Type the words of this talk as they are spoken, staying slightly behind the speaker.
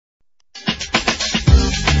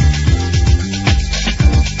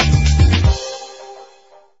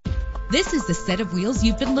This is the set of wheels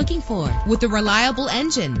you've been looking for, with a reliable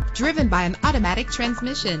engine driven by an automatic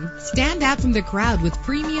transmission. Stand out from the crowd with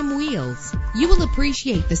premium wheels. You will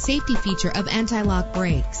appreciate the safety feature of anti-lock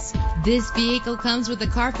brakes. This vehicle comes with a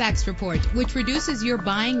Carfax report, which reduces your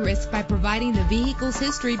buying risk by providing the vehicle's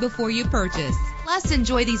history before you purchase. Plus,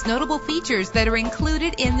 enjoy these notable features that are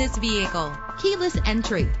included in this vehicle: keyless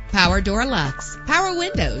entry, power door locks, power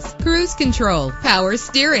windows, cruise control, power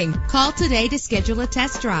steering. Call today to schedule a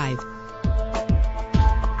test drive.